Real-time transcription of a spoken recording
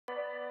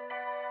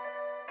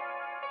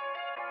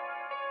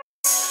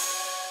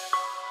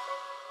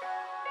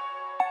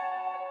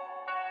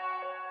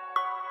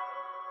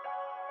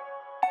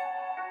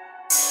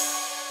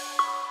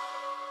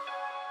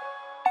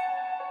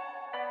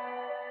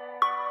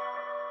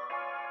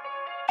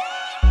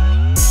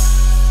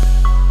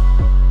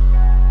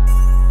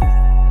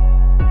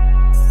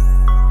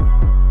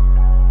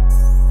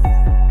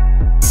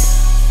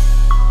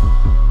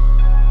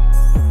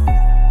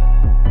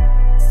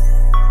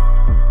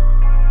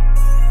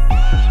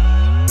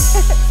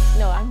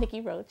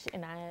Nicole Roach,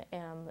 and I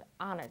am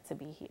honored to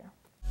be here.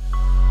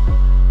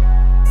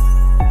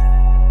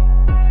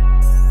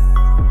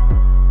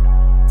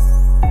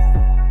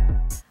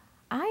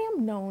 I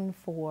am known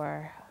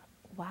for,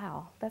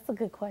 wow, that's a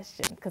good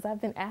question, because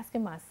I've been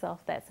asking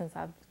myself that since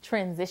I've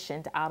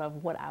transitioned out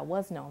of what I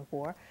was known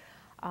for.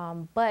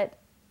 But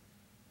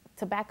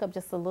to back up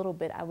just a little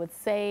bit, I would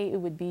say it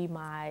would be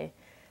my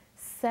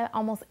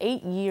almost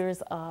 8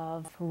 years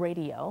of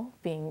radio,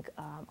 being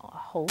a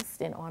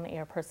host and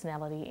on-air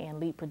personality and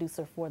lead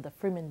producer for the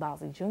Freeman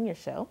Bosley Jr.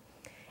 Show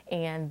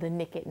and the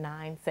Nick at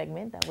 9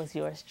 segment, that was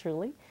yours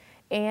truly.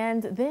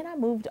 And then I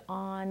moved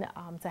on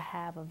to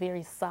have a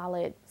very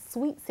solid,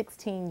 sweet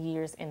 16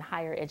 years in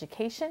higher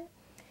education.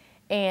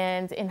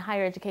 And in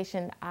higher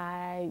education,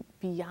 I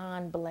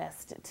beyond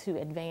blessed to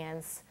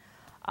advance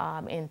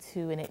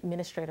into an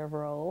administrator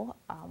role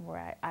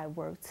where I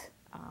worked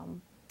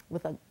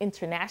with an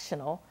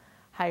international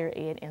higher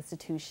ed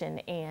institution,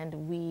 and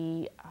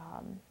we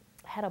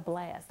had a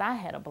blast. I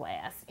had a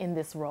blast in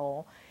this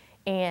role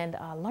and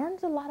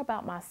learned a lot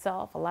about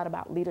myself, a lot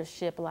about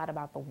leadership, a lot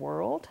about the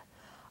world,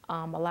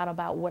 a lot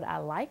about what I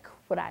like,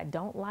 what I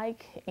don't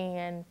like,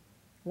 and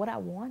what I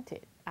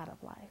wanted out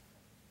of life.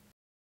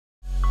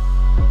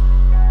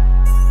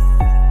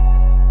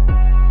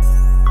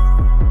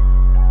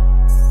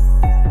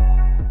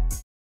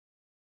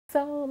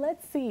 So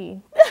let's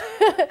see.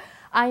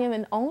 I am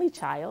an only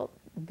child,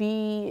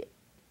 the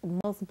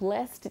most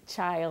blessed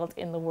child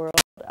in the world,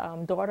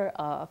 daughter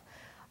of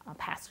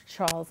Pastor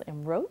Charles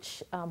M.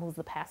 Roach, who's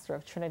the pastor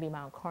of Trinity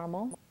Mount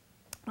Carmel.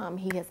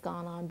 He has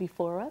gone on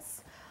before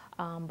us,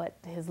 but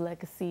his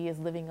legacy is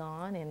living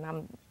on,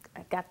 and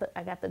I got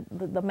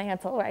the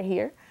mantle right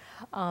here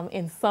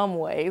in some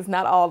ways,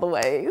 not all the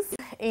ways.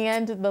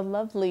 And the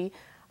lovely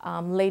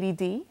Lady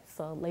D,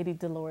 so Lady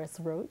Dolores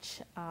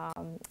Roach.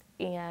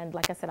 And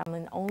like I said, I'm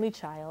an only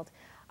child.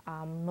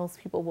 Most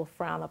people will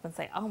frown up and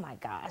say, oh my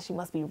gosh, you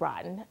must be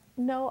rotten.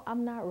 No,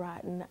 I'm not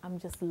rotten. I'm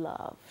just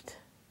loved,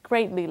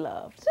 greatly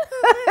loved.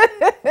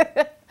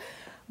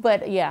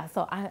 But yeah,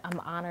 so I'm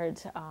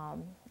honored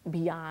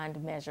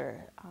beyond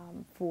measure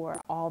for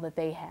all that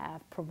they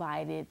have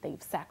provided,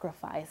 they've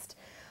sacrificed,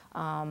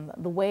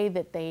 the way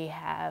that they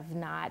have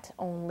not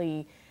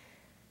only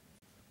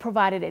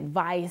provided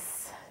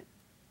advice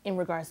in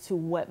regards to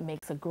what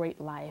makes a great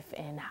life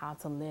and how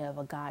to live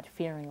a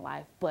God-fearing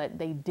life, but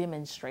they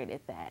demonstrated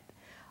that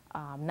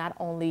not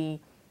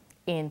only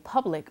in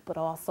public, but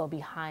also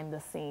behind the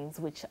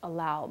scenes, which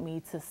allowed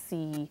me to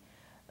see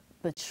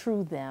the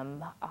true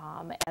them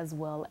as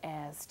well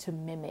as to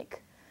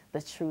mimic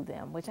the true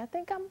them, which I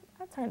think I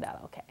turned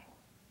out okay.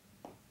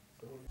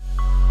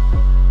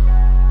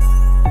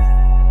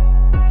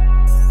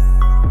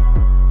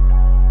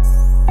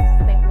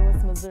 St.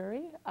 Louis,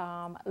 Missouri.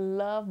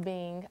 Love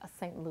being a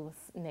St. Louis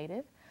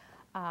native.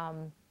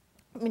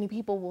 Many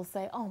people will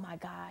say, oh my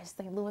gosh,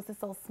 St. Louis is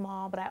so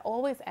small, but I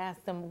always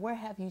ask them, where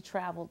have you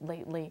traveled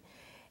lately?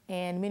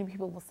 And many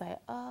people will say,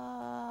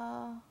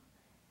 and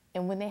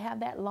when they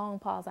have that long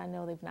pause, I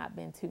know they've not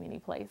been too many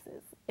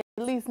places,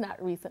 at least not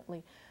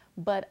recently.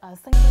 But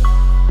St. Louis,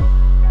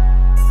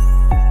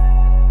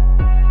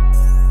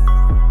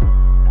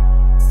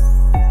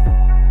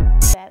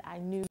 that I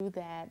knew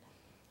that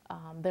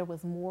there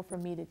was more for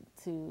me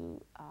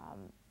to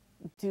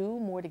do,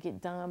 more to get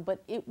done,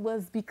 but it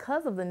was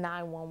because of the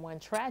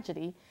 9/11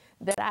 tragedy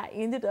that I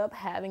ended up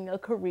having a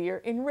career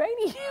in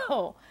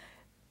radio,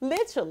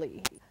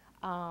 literally,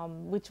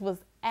 which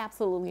was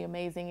absolutely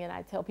amazing. And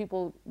I tell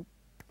people,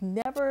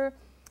 never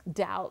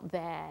doubt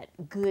that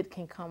good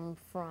can come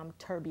from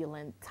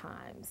turbulent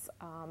times.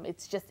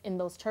 It's just in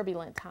those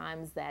turbulent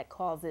times that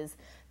causes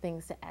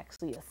things to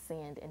actually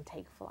ascend and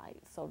take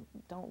flight. So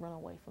don't run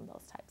away from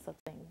those types of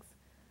things.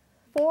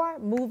 Before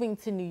moving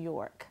to New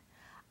York,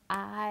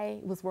 I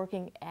was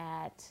working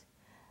at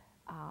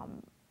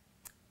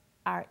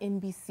our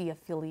NBC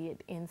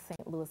affiliate in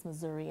St. Louis,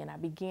 Missouri, and I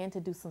began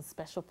to do some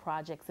special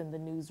projects in the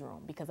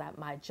newsroom because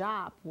my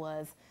job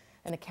was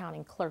an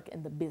accounting clerk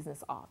in the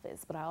business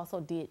office, but I also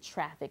did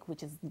traffic,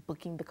 which is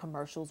booking the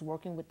commercials,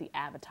 working with the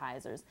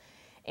advertisers.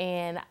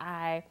 And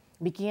I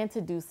began to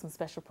do some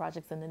special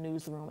projects in the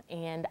newsroom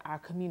and our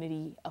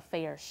community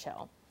affairs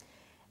show.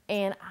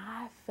 And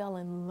I fell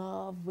in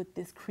love with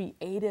this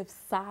creative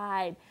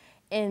side.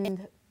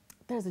 And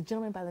there's a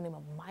gentleman by the name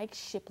of Mike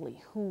Shipley,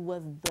 who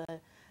was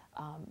the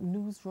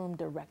newsroom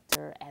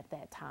director at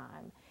that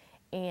time.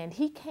 And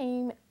he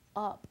came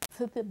up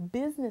to the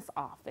business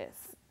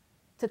office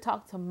to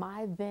talk to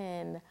my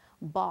then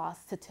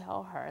boss to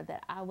tell her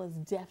that I was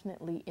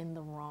definitely in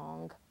the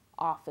wrong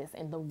office,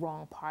 in the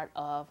wrong part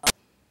of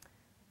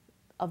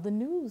the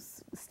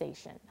news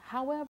station.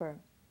 However,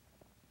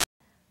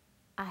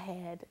 I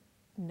had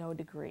no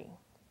degree.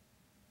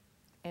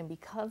 And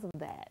because of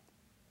that,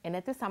 and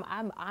at this time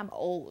I'm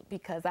old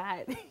because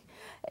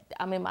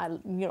I'm in my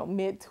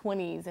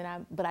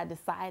mid-20s, but I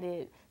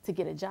decided to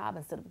get a job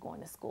instead of going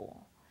to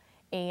school.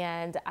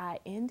 And I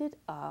ended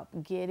up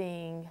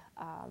getting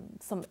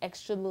some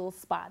extra little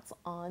spots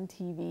on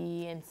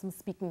TV and some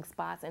speaking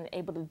spots, and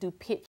able to do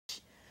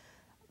pitch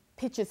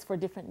pitches for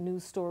different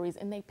news stories,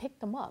 and they picked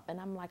them up. And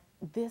I'm like,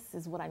 this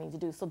is what I need to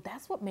do. So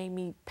that's what made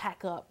me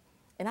pack up.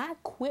 And I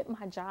quit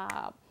my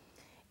job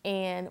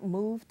and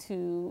moved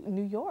to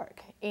New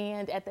York.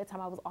 And at that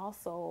time I was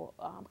also,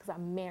 because I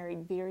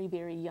married very,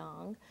 very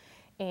young,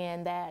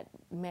 and that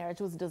marriage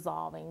was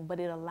dissolving, but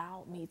it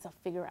allowed me to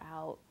figure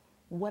out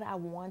what I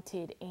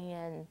wanted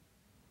and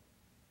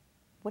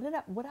what did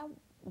I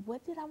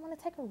want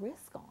to take a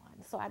risk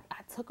on. So I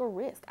took a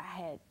risk. I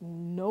had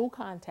no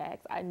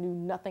contacts. I knew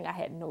nothing. I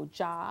had no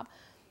job.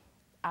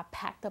 I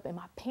packed up, and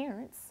my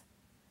parents,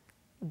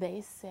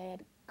 they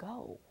said,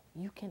 go.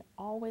 You can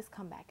always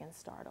come back and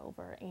start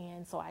over.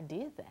 And so I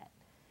did that.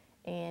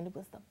 And it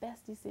was the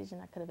best decision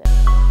I could have ever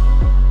made.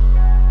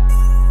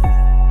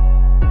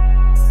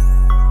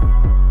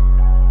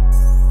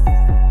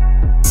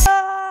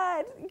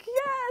 God,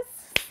 yes.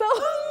 So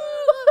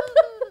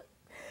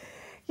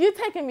you're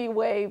taking me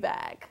way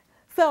back.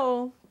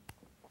 So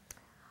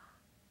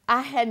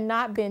I had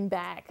not been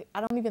back. I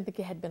don't even think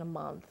it had been a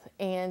month.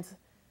 And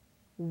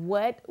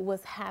what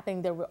was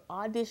happening, there were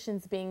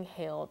auditions being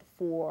held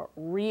for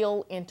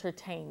Real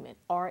Entertainment,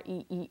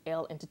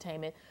 REEL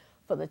Entertainment,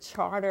 for the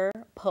charter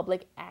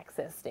public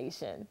access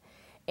station.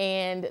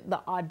 And the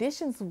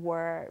auditions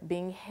were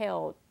being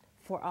held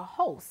for a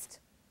host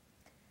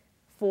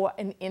for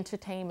an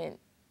entertainment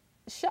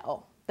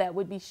show that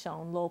would be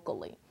shown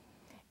locally.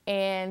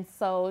 And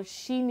so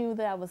she knew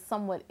that I was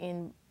somewhat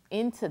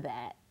into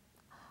that,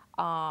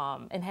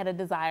 and had a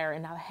desire,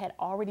 and I had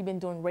already been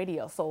doing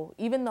radio. So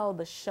even though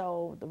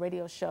the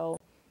radio show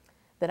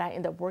that I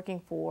ended up working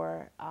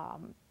for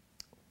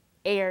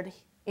aired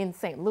in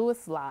St.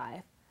 Louis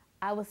live,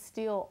 I was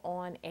still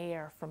on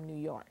air from New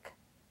York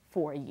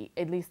for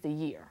at least a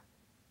year.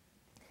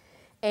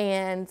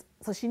 And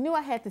so she knew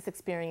I had this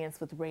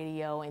experience with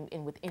radio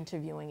and with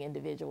interviewing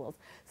individuals.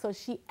 So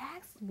she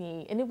asked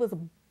me, and it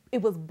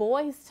was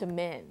Boys to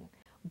Men.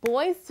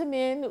 Boys to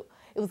Men,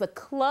 it was a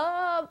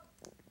club,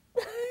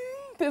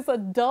 this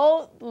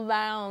adult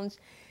lounge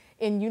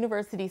in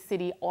University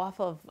City off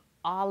of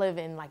Olive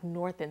and like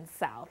North and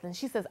South. And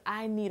she says,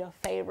 I need a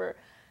favor,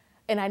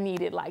 and I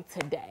need it like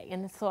today.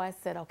 And so I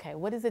said, okay,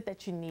 what is it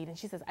that you need? And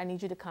she says, I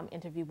need you to come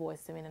interview Boys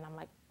to Men. And I'm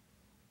like,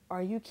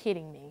 are you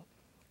kidding me?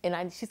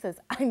 And she says,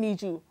 I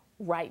need you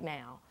right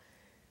now.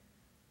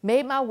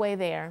 Made my way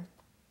there.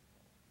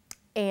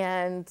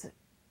 And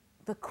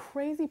the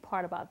crazy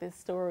part about this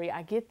story,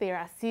 I get there,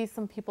 I see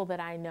some people that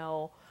I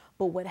know,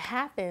 but what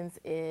happens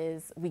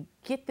is we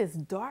get this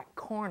dark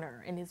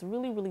corner, and it's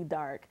really, really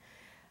dark,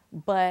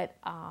 but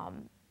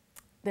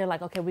they're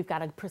like, okay, we've got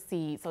to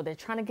proceed. So they're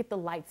trying to get the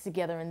lights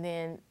together, and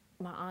then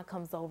my aunt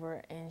comes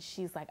over, and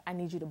she's like, I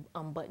need you to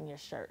unbutton your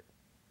shirt.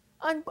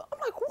 I'm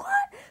like,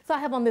 what? So I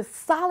have on this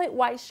solid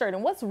white shirt,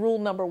 and what's rule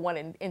number one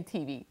in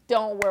TV?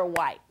 Don't wear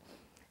white.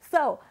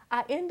 So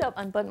I end up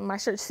unbuttoning my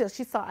shirt. So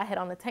she saw I had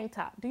on the tank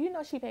top. Do you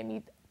know she made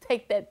me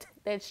take that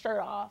shirt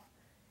off?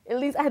 At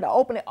least I had to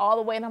open it all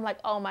the way, and I'm like,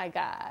 oh my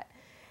God.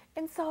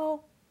 And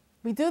so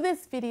we do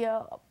this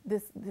video,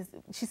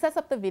 she sets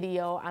up the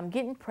video, I'm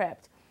getting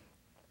prepped,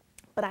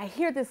 but I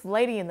hear this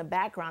lady in the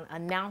background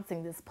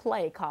announcing this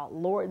play called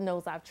Lord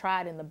Knows I've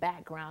Tried in the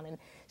background, and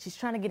she's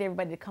trying to get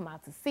everybody to come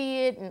out to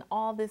see it and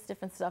all this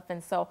different stuff.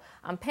 And so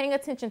I'm paying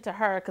attention to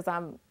her because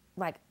I'm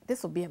like,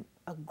 this will be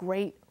a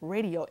great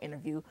radio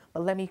interview,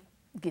 but let me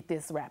get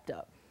this wrapped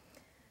up.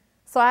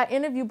 So I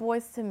interview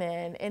Boys to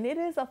Men, and it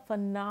is a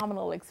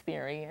phenomenal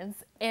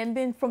experience. And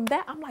then from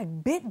that, I'm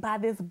like bit by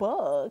this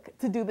bug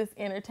to do this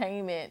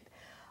entertainment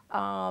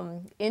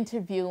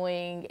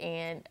interviewing,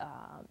 and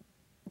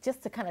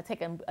just to kind of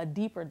take a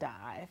deeper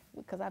dive,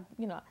 because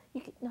you know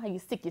how you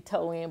stick your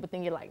toe in, but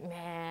then you're like,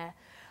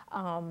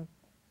 nah.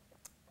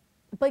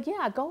 But yeah,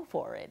 I go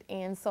for it.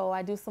 And so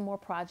I do some more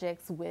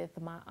projects with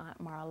my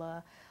Aunt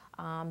Marla.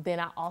 Then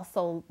I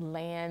also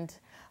land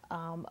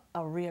a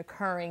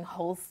reoccurring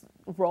host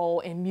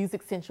role in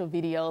Music Central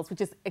videos, which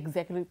is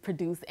executive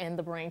produced and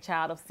the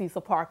brainchild of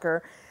Cecil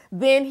Parker.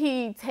 Then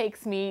he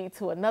takes me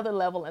to another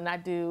level, and I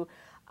do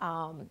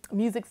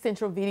Music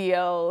Central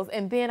videos.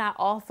 And then I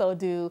also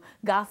do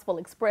Gospel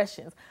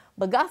Expressions.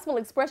 But Gospel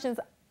Expressions,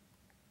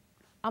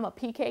 I'm a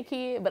PK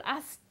kid, but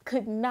I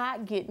could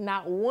not get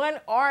not one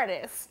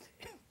artist,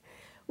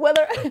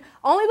 whether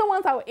only the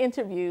ones I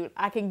interviewed,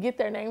 I can get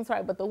their names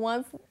right, but the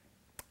ones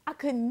I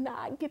could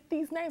not get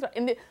these names right.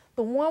 And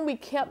the one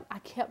I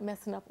kept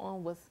messing up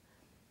on was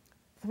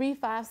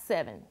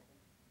 357.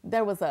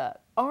 There was a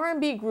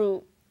R&B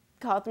group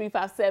called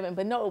 357,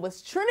 but no, it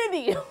was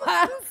Trinity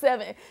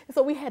 57. And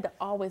so we had to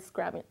always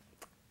scrap it.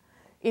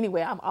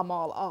 Anyway, I'm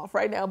all off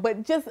right now,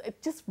 but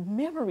just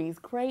memories,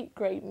 great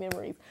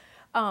memories.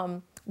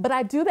 But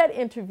I do that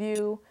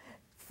interview.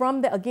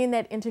 From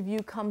that interview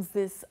comes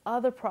this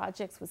other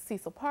projects with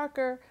Cecil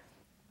Parker.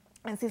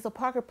 And Cecil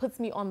Parker puts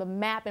me on the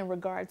map in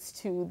regards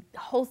to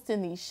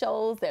hosting these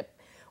shows that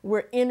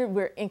we're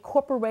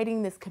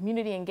incorporating this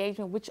community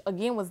engagement, which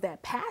again was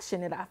that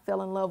passion that I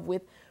fell in love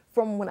with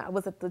from when I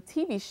was at the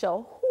TV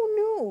show. Who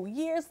knew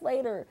years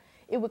later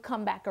it would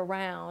come back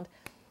around?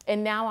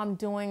 And now I'm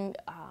doing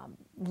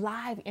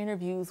live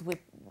interviews with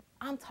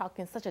I'm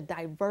talking such a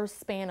diverse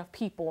span of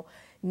people,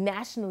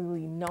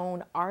 nationally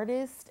known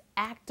artists,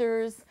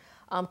 actors,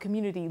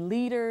 community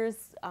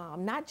leaders,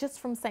 not just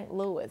from St.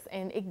 Louis.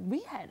 And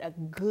we had a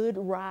good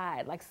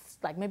ride, like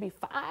maybe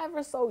 5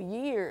 or so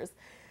years.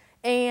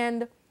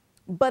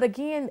 But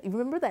again,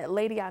 remember that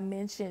lady I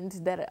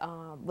mentioned that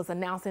was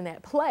announcing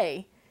that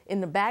play in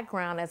the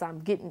background as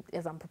I'm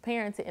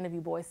preparing to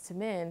interview Boys to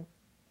Men.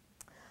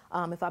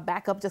 If I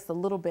back up just a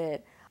little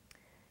bit,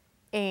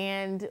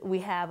 and we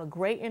have a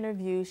great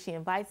interview. She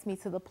invites me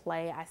to the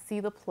play. I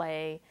see the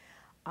play.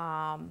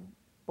 But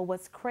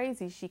what's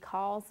crazy, she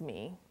calls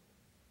me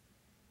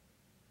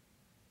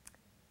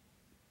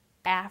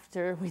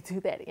after we do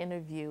that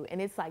interview. And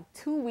it's like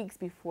 2 weeks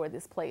before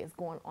this play is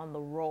going on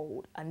the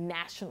road, a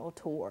national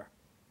tour.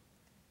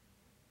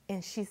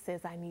 And she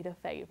says, I need a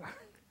favor.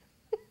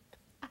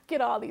 I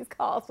get all these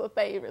calls for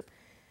favors.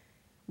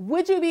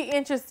 Would you be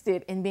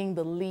interested in being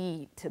the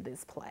lead to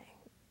this play?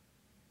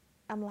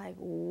 I'm like,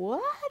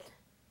 what?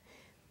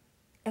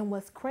 And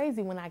what's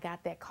crazy, when I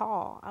got that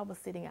call, I was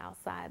sitting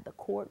outside the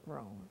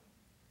courtroom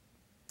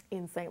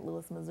in St.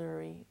 Louis,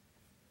 Missouri.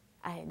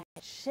 I had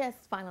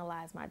just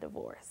finalized my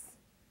divorce.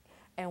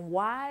 And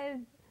why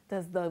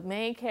does the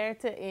main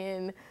character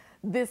in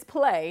this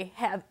play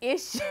have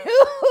issues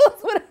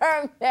with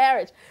her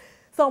marriage?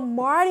 So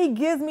Marty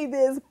gives me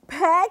this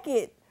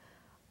packet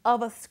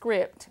of a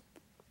script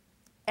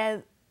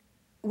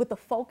with the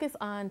focus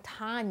on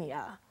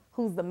Tanya,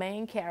 who's the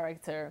main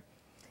character,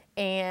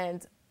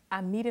 and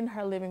I meet in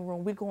her living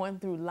room. We're going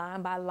through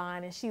line by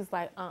line, and she's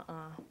like,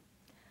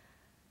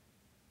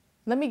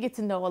 let me get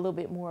to know a little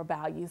bit more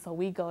about you. So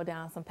we go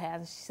down some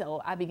paths.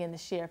 So I begin to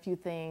share a few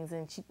things,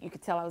 and you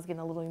could tell I was getting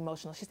a little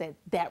emotional. She said,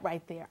 that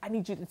right there, I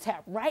need you to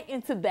tap right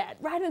into that,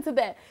 right into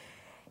that.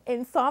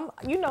 And so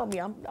you know me,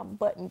 I'm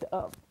buttoned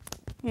up,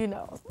 you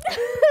know,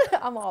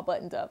 I'm all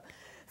buttoned up.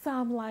 So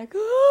I'm like, okay,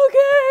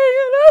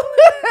 you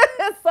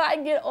know. So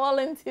I get all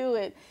into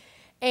it.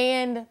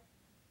 And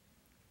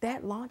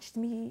that launched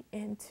me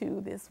into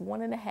this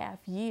 1.5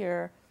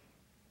 year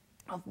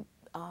of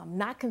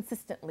not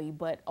consistently,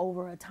 but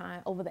over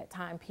that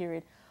time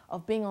period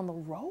of being on the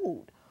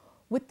road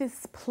with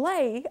this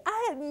play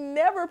I had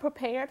never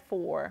prepared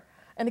for.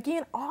 And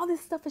again, all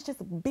this stuff is just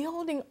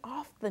building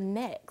off the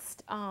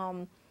next.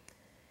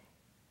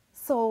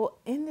 So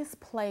in this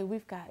play,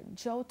 we've got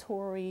Joe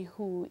Torre,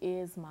 who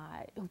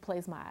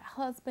plays my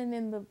husband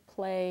in the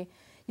play.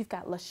 You've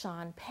got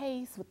LaShawn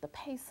Pace with the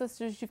Pace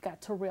Sisters. You've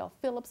got Terrell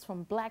Phillips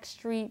from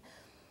Blackstreet.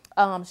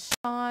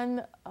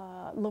 Sean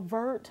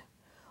Levert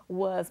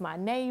was my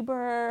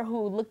neighbor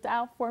who looked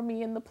out for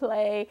me in the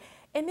play.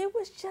 And it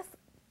was just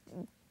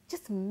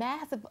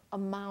massive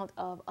amount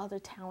of other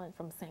talent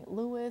from St.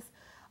 Louis.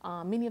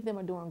 Many of them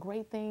are doing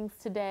great things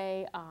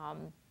today.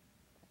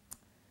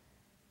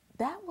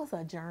 That was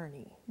a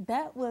journey.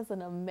 That was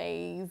an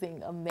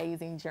amazing,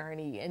 amazing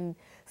journey. And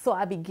so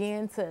I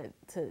began to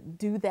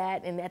do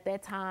that. And at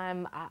that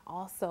time, I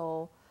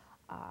also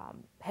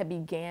had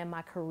began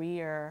my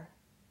career,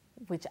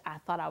 which I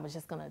thought I was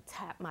just going to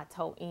tap my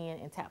toe in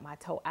and tap my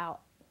toe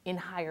out in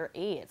higher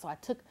ed. So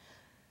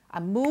I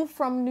moved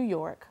from New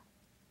York.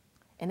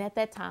 And at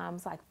that time, it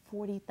was like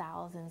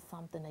 $40,000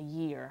 something a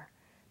year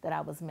that I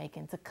was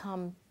making to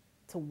come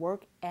to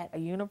work at a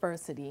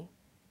university,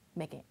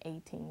 making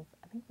 18,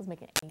 I think it was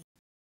making 85.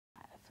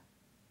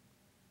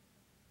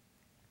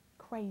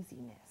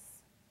 Craziness.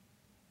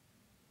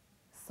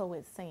 So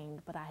it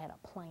seemed, but I had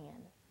a plan,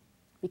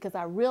 because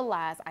I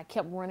realized I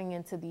kept running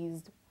into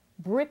these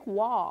brick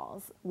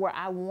walls where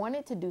I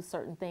wanted to do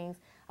certain things.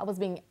 I was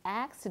being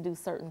asked to do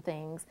certain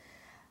things,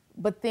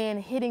 but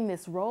then hitting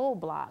this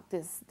roadblock,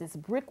 this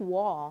brick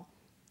wall,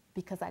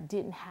 because I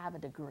didn't have a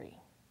degree.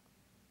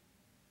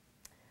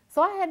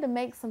 So I had to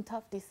make some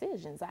tough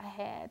decisions. I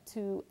had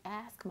to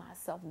ask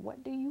myself,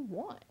 what do you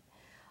want?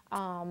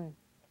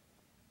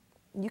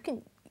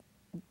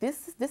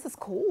 This is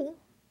cool,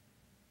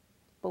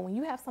 but when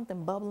you have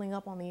something bubbling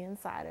up on the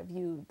inside of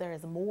you,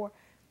 there's more.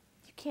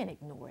 You can't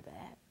ignore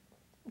that.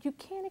 You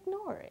can't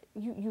ignore it.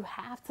 You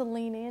have to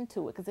lean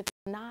into it, because if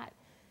not,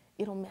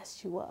 it'll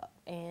mess you up.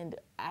 And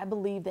I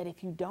believe that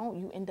if you don't,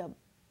 you end up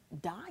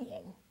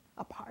dying.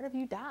 A part of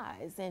you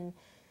dies. And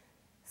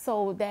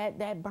so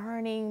that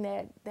burning,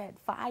 that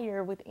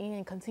fire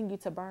within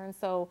continued to burn.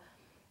 So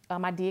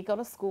I did go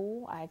to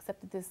school. I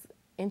accepted this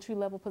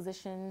entry-level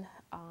position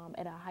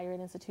at a higher ed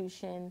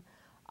institution,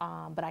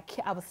 but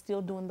I was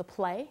still doing the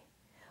play.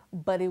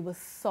 But it was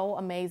so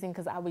amazing,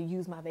 because I would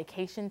use my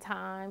vacation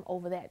time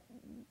over that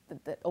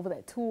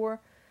tour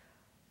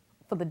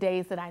for the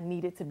days that I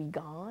needed to be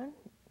gone.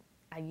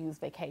 I used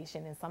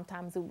vacation, and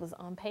sometimes it was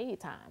unpaid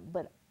time,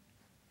 but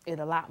it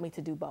allowed me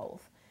to do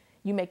both.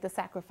 You make the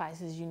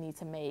sacrifices you need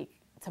to make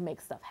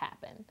stuff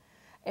happen.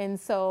 And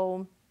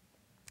so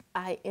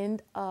I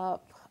end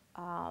up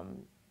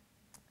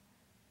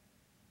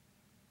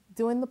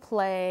doing the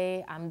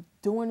play. I'm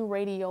doing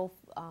radio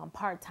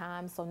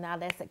part-time, so now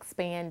that's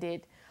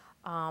expanded.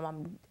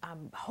 I'm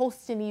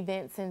hosting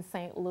events in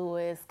St.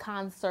 Louis,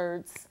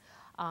 concerts.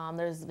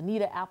 There's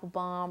Vanita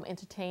Applebaum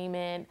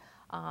Entertainment.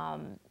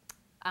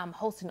 I'm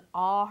hosting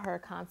all her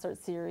concert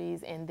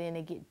series, and then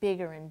they get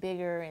bigger and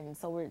bigger, and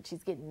so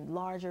she's getting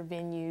larger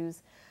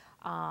venues.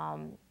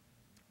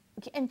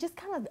 And just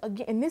kind of,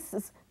 again, and this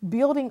is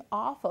building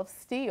off of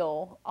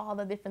still all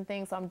the different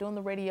things. So I'm doing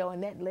the radio,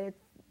 and that led,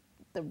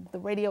 the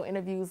radio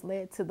interviews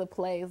led to the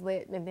plays,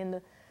 and then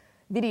the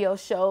video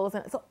shows.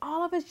 And so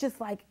all of it's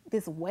just like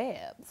this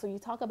web. So you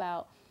talk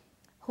about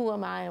who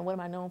am I and what am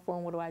I known for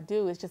and what do I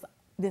do? It's just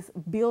this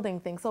building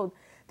thing. So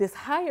this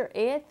higher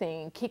ed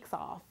thing kicks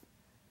off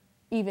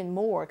even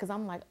more because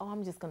I'm like, oh,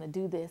 I'm just going to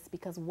do this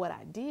because what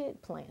I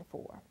did plan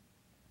for.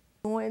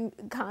 Doing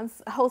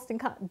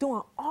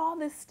doing all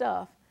this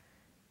stuff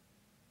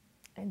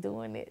and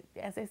doing it,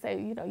 as they say,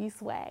 you know, you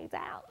swagged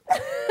out.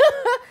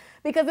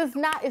 Because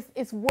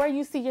it's where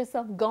you see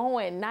yourself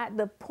going, not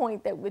the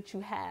point that which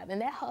you have.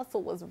 And that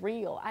hustle was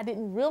real. I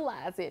didn't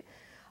realize it,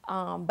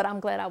 but I'm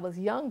glad I was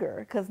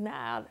younger because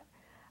now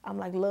I'm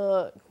like,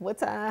 look, what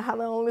time, how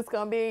long it's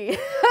gonna be?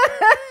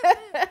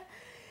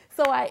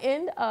 So I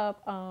end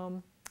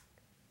up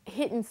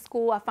hitting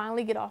school. I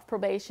finally get off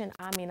probation.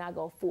 I mean, I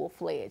go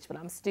full-fledged, but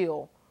I'm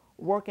still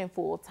working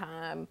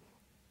full-time,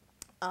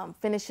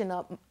 finishing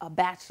up a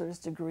bachelor's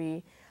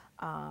degree,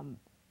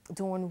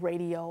 doing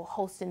radio,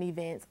 hosting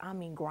events. I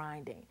mean,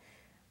 grinding.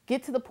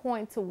 Get to the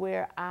point to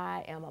where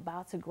I am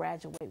about to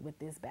graduate with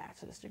this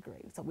bachelor's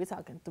degree. So we're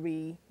talking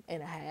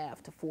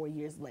 3.5 to 4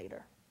 years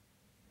later.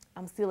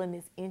 I'm still in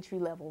this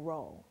entry-level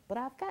role, but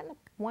I've gotten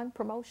one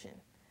promotion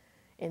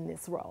in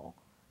this role.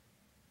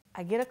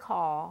 I get a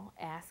call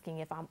asking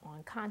if I'm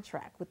on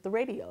contract with the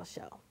radio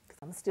show,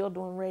 because I'm still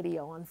doing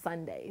radio on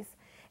Sundays,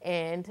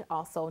 and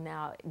also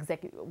now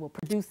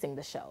producing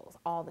the shows,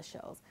 all the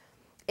shows.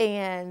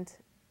 And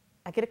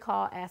I get a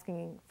call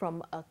asking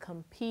from a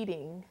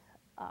competing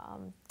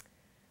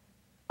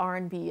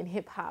R&B and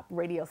hip hop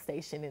radio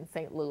station in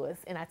St. Louis,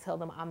 and I tell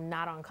them I'm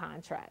not on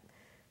contract.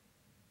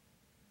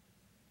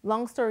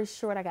 Long story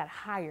short, I got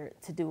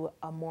hired to do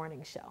a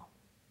morning show.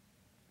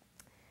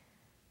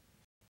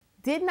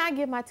 Did not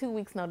give my 2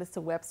 weeks notice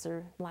to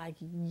Webster. Like,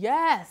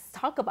 yes,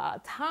 talk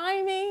about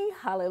timing.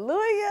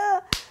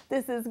 Hallelujah.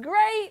 This is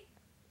great.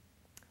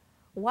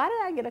 Why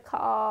did I get a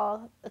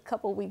call a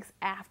couple weeks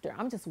after?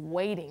 I'm just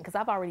waiting because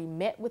I've already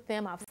met with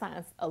them. I've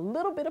signed a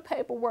little bit of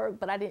paperwork,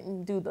 but I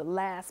didn't do the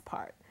last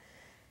part.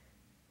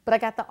 But I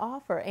got the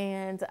offer,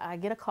 and I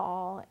get a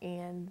call,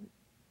 and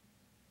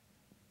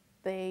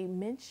they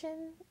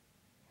mention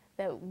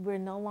that we're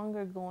no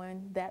longer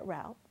going that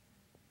route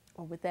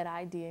or with that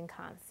idea and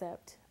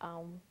concept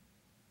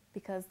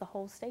because the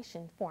whole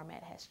station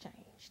format has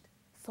changed.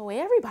 So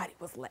everybody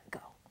was let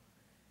go.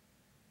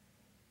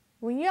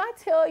 When I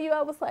tell you,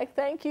 I was like,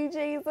 thank you,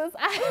 Jesus.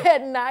 I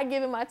had not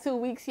given my 2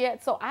 weeks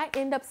yet. So I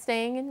end up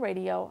staying in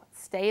radio,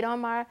 stayed on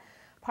my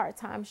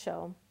part-time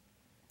show,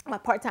 my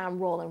part-time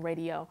role in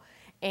radio.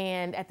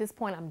 And at this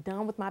point, I'm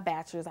done with my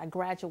bachelor's. I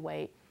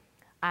graduate.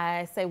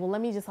 I say, well,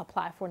 let me just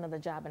apply for another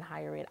job in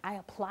higher ed. I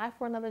apply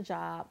for another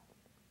job,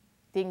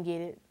 didn't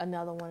get it.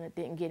 Another one, I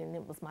didn't get it. And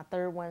it was my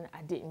third one,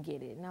 I didn't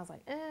get it. And I was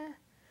like,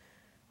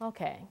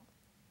 okay.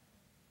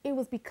 It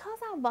was because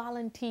I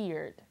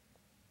volunteered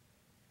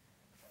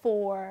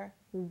for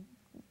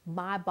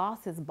my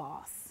boss's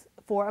boss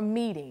for a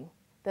meeting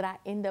that I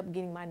end up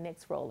getting my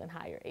next role in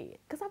higher ed,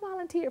 because I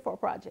volunteered for a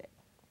project.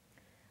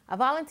 I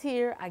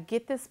volunteer, I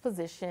get this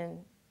position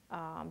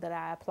that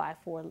I apply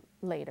for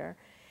later,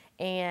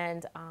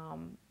 and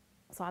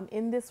so I'm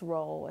in this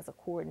role as a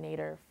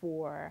coordinator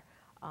for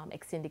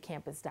Extended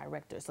Campus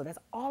Director. So that's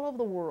all over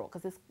the world,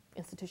 because this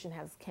institution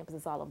has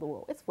campuses all over the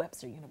world. It's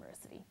Webster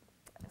University.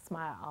 It's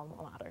my alma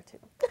mater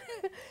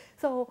too.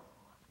 So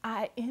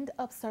I end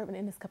up serving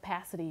in this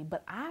capacity,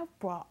 but I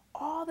brought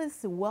all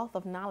this wealth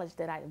of knowledge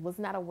that I was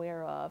not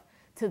aware of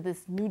to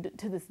this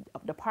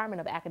Department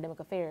of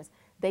Academic Affairs.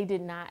 They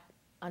did not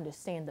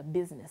understand the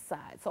business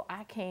side. So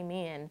I came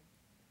in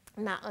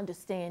not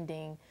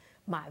understanding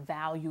my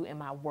value and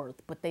my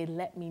worth, but they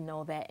let me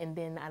know that, and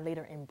then I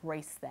later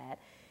embraced that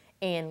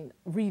and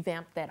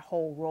revamped that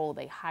whole role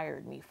they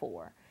hired me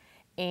for.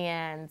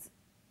 And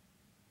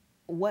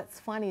what's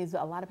funny is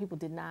a lot of people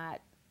did not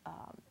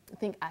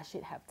think I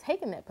should have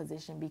taken that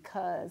position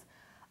because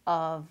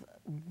of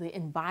the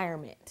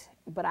environment.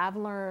 But I've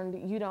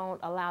learned you don't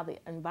allow the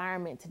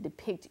environment to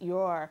depict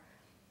your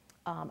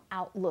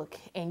outlook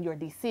and your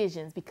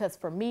decisions, because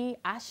for me,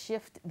 I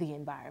shift the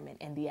environment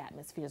and the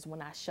atmospheres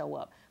when I show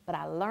up. But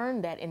I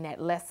learned that in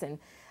that lesson.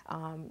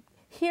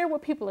 Hear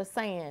what people are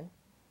saying,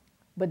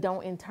 but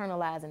don't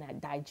internalize and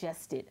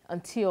digest it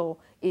until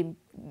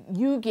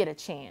you get a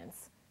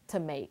chance to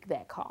make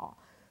that call.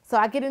 So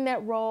I get in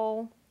that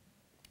role.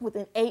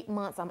 Within 8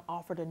 months, I'm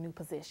offered a new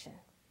position.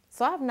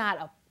 So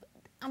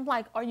I'm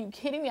like, are you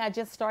kidding me? I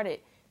just started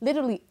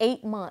literally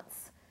 8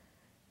 months.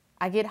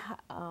 I get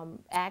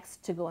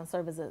asked to go and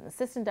serve as an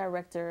assistant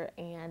director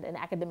and an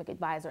academic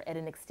advisor at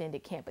an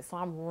extended campus. So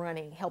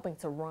I'm helping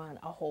to run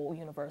a whole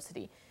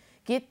university.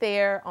 Get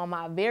there on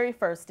my very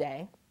first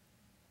day.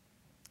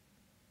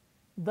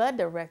 The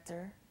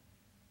director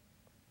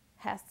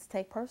has to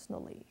take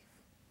personal leave.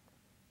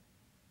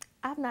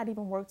 I've not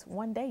even worked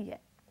one day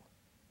yet.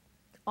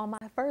 On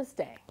my first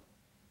day,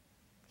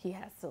 he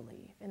has to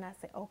leave. And I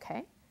say,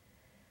 okay.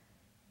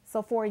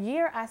 So for a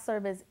year, I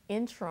serve as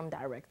interim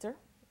director,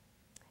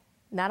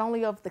 not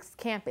only of this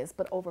campus,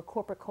 but over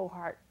corporate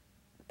cohort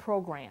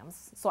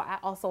programs. So I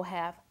also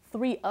have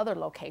 3 other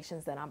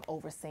locations that I'm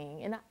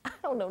overseeing. And I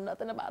don't know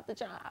nothing about the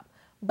job,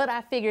 but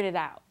I figured it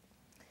out.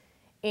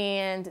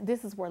 And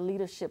this is where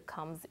leadership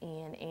comes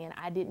in. And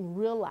I didn't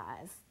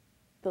realize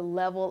the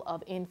level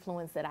of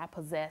influence that I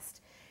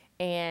possessed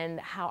and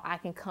how I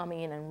can come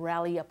in and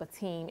rally up a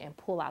team and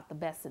pull out the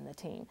best in the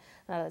team.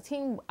 Now, the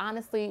team,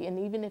 honestly, and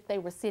even if they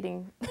were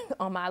sitting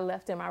on my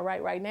left and my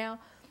right now,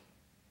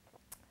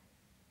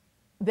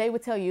 they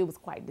would tell you it was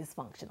quite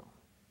dysfunctional.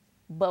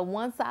 But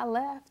once I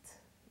left,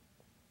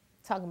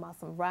 talking about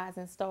some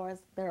rising stars,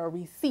 there are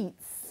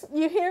receipts.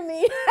 You hear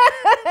me?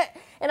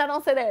 And I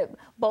don't say that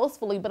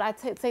boastfully, but I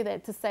say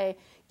that to say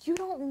you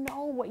don't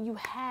know what you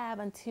have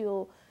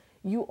until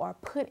you are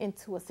put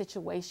into a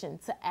situation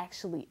to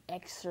actually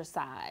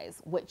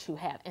exercise what you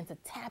have and to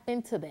tap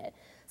into that.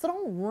 So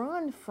don't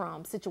run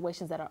from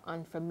situations that are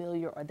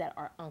unfamiliar or that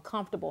are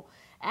uncomfortable.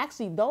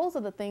 Actually, those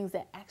are the things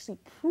that actually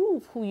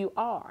prove who you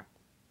are.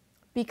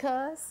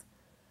 Because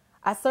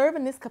I serve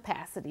in this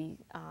capacity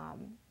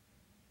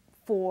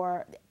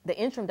for the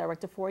interim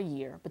director for a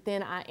year, but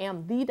then I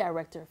am the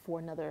director for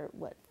another,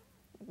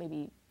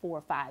 maybe 4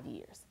 or 5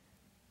 years.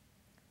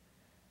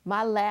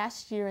 My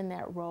last year in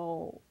that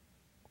role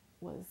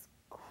was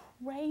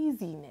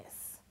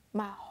craziness.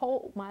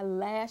 My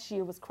last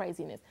year was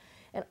craziness.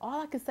 And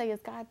all I can say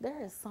is, God,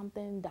 there is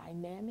something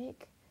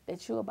dynamic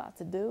that you're about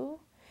to do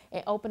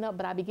and open up.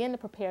 But I began to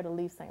prepare to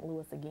leave St.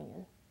 Louis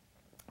again.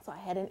 So I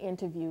had an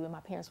interview and my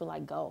parents were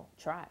like, go,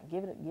 try it,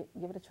 give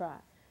it a try.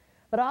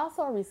 But I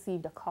also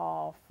received a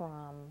call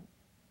from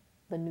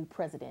the new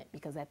president,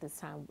 because at this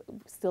time,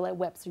 still at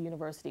Webster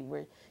University,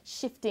 we're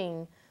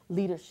shifting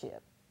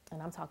leadership.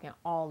 And I'm talking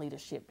all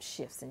leadership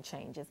shifts and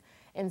changes.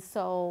 And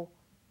so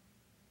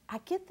I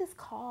get this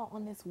call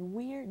on this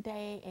weird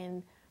day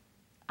and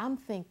I'm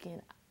thinking,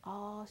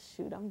 oh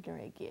shoot, I'm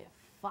going to get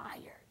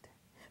fired.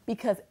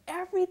 Because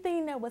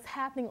everything that was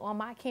happening on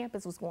my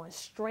campus was going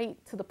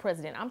straight to the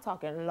president. I'm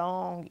talking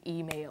long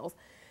emails.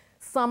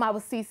 Some I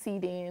was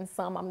CC'd in,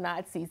 some I'm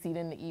not CC'd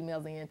in the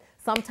emails in.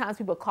 Sometimes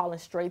people are calling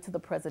straight to the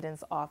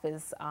president's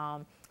office,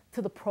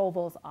 to the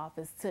provost's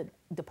office, to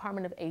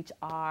Department of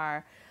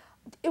HR.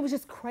 It was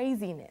just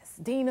craziness.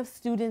 Dean of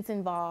students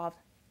involved,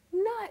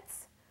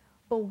 nuts.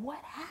 But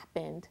what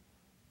happened,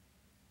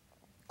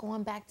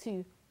 going back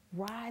to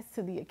rise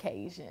to the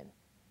occasion,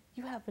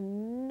 you have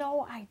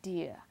no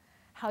idea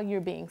how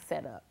you're being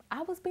set up.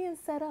 I was being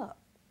set up.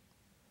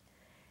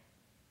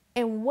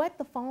 And what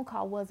the phone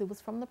call was, it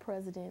was from the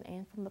president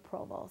and from the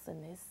provost,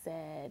 and they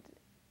said,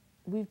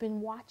 we've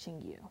been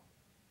watching you.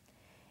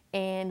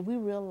 And we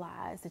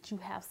realize that you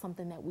have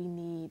something that we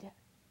need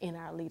in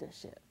our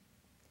leadership.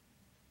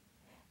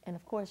 And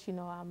of course, you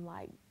know, I'm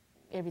like,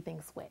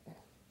 everything's sweating.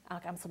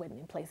 I'm sweating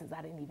in places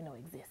I didn't even know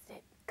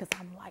existed. Because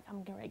I'm like,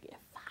 I'm going to get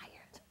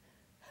fired.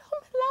 Oh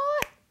my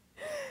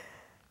Lord.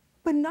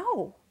 But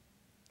no,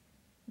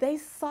 they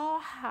saw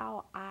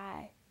how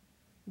I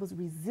was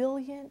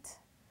resilient,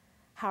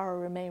 how I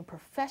remained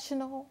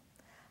professional,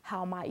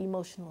 how my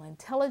emotional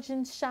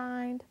intelligence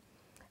shined,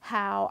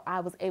 how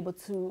I was able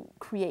to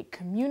create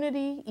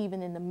community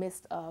even in the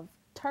midst of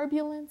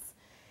turbulence.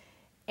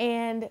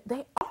 And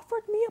they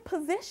offered me a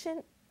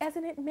position as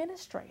an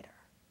administrator.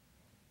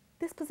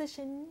 This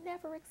position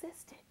never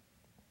existed.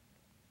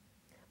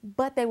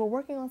 But they were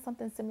working on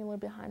something similar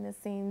behind the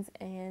scenes,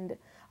 and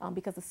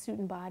because the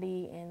student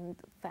body and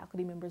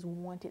faculty members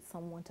wanted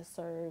someone to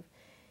serve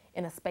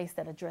in a space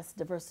that addressed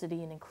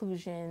diversity and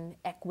inclusion,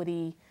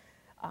 equity,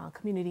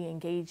 community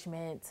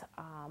engagement,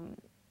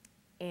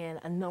 and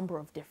a number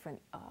of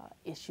different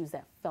issues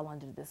that fell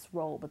under this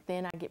role. But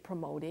then I get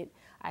promoted,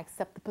 I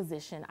accept the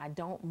position, I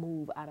don't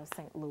move out of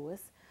St.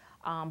 Louis,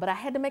 but I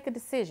had to make a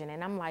decision,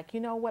 and I'm like, you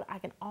know what, I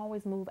can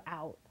always move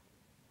out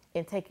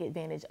and take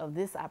advantage of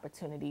this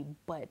opportunity,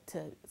 but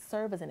to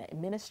serve as an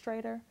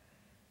administrator,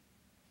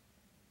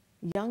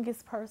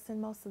 youngest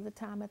person most of the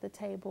time at the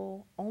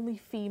table, only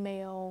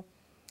female,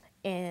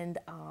 and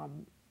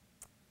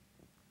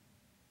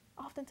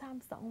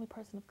oftentimes the only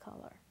person of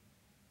color.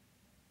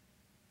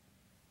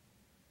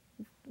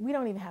 We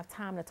don't even have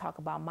time to talk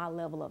about my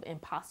level of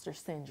imposter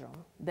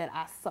syndrome that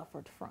I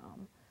suffered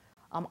from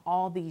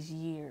all these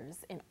years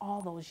and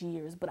all those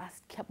years, but I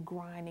kept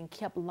grinding,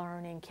 kept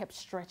learning, kept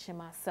stretching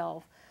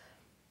myself,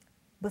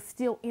 but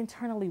still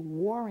internally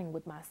warring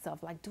with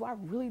myself. Like, do I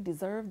really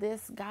deserve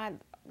this? God,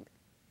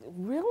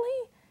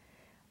 really?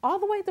 All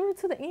the way through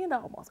to the end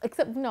almost,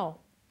 except no,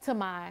 to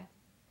my,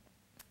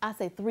 I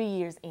say 3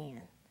 years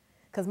in.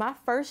 Because my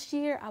first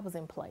year, I was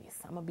in place,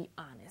 I'm gonna be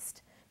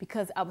honest,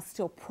 because I was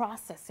still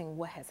processing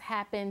what has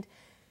happened.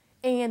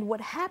 And what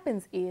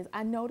happens is,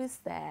 I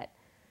noticed that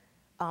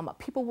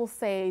people will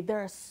say there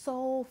are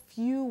so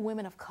few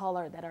women of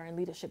color that are in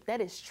leadership.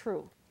 That is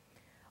true.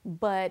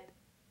 But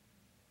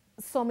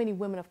so many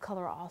women of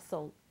color are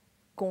also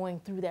going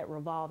through that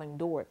revolving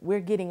door. We're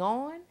getting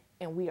on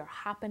and we are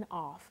hopping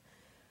off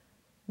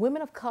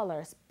women of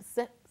color,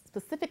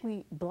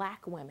 specifically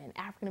Black women,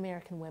 African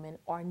American women,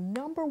 are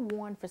number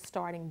one for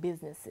starting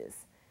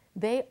businesses.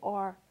 They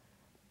are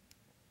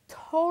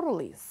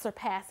totally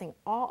surpassing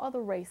all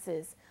other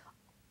races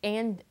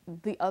and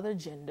the other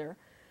gender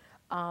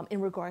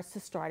in regards to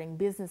starting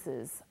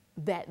businesses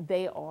that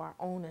they are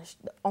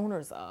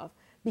owners of,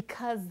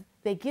 because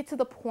they get to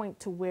the point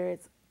to where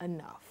it's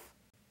enough,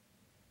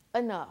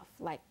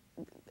 like,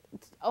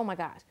 oh my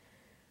gosh,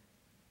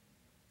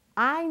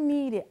 I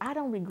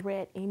don't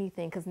regret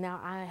anything, because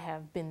now I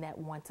have been that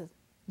one to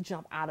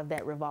jump out of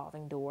that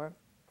revolving door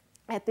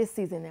at this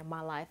season in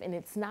my life. And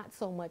it's not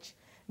so much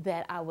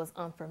that I was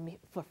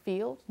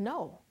unfulfilled.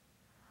 No,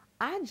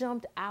 I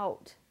jumped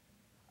out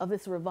of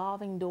this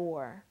revolving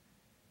door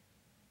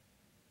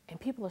and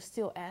people are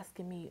still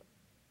asking me,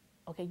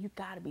 okay, you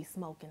got to be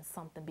smoking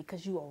something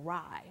because you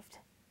arrived.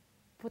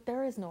 But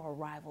there is no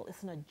arrival.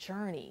 It's a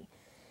journey.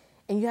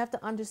 And you have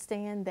to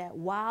understand that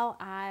while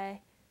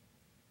I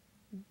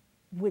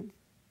would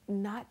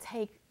not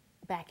take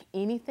back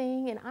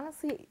anything, and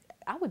honestly,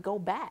 I would go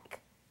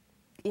back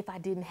if I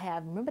didn't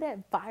have, remember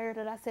that fire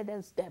that I said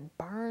that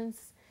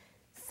burns?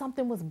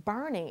 Something was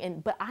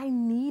burning, but I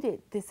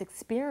needed this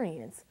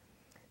experience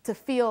to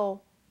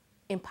feel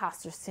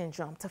imposter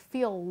syndrome, to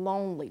feel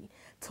lonely,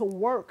 to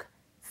work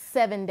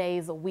 7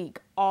 days a week,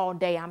 all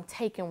day. I'm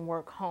taking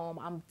work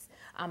home.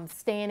 I'm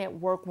staying at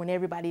work when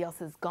everybody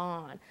else is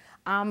gone.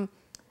 I'm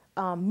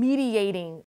mediating